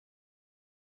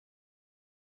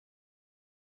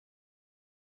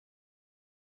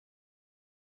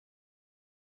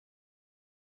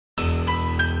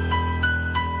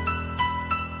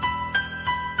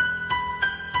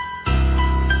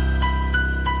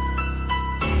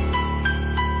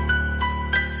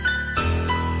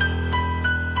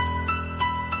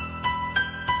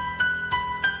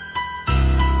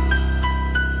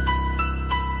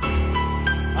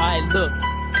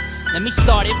Let me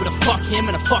start it with a fuck him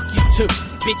and a fuck you too.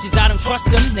 Bitches, I don't trust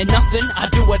them, they're nothing, I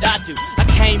do what I do. I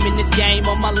came in this game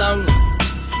on my lonely.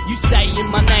 You say in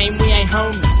my name, we ain't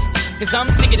homies. Cause I'm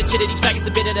sick of the chitter, these faggots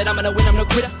are bitter that I'm gonna win, I'm no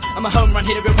quitter. I'm a home run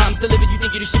hitter, real rhymes delivered, you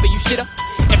think you the shit but you shitter.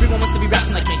 Everyone wants to be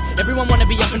rapping like me, everyone wanna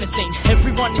be up in the scene.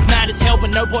 Everyone is mad as hell but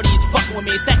nobody is fucking with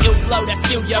me. It's that ill flow, that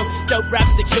skill, yo, dope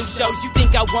raps that kill shows. You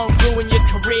think I won't ruin your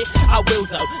career? I will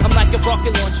though. I'm like a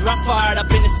rocket launcher, I fire it up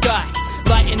in the sky,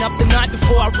 lighting up the night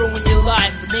before I ruin your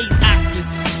life. And these actors,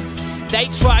 they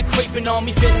try creeping on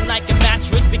me, feeling like a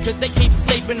mattress because they keep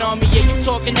sleeping on me. Yeah, you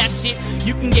talking that shit,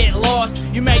 you can get lost.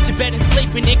 You made your bed and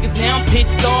sleep in it, cause now I'm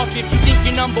pissed off. If you think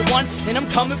you're number one, then I'm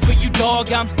coming for you,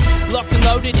 dog. I'm locked and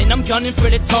loaded and I'm gunning for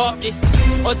the top. This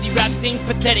Aussie rap scene's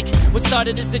pathetic. What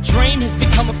started as a dream has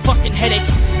become a fucking headache.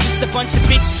 Just a bunch of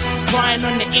bitches crying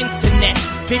on the internet.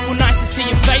 People nicest to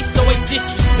your face, always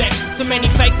disrespect. So many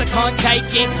fakes I can't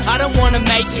take it. I don't wanna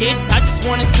make hits, I just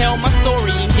wanna tell my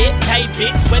story and get paid,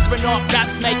 bitch. Whether or not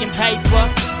rap's making paper,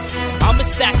 I'ma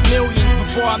stack millions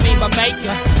before I meet my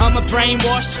maker. I'ma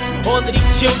brainwash all of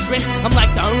these children. I'm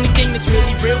like the only thing that's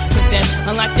really real for them.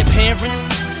 Unlike their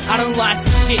parents, I don't like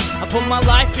the shit. I put my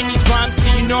life in these rhymes so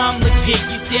you know I'm legit.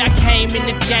 You see, I came in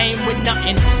this game with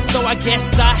nothing, so I guess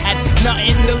I had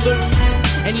nothing to lose.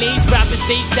 And these rappers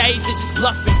these days are just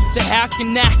bluffing. So how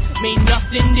can that mean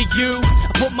nothing to you?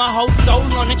 I put my whole soul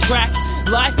on the track,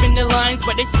 life in the lines,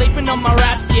 but they sleeping on my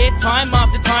raps. Yeah, time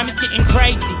after time it's getting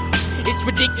crazy. It's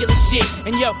ridiculous shit.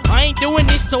 And yo, I ain't doing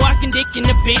this so I can dick in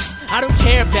the bitch. I don't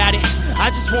care about it, I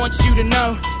just want you to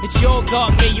know that you all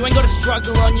got me. You ain't gotta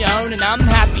struggle on your own. And I'm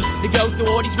happy to go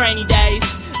through all these rainy days,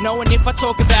 knowing if I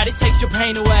talk about it takes your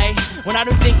pain away. When I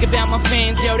don't think about my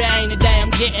fans, yo, there ain't a day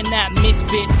I'm getting that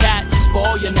misfit tat just for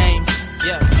all your names.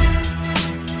 Yeah.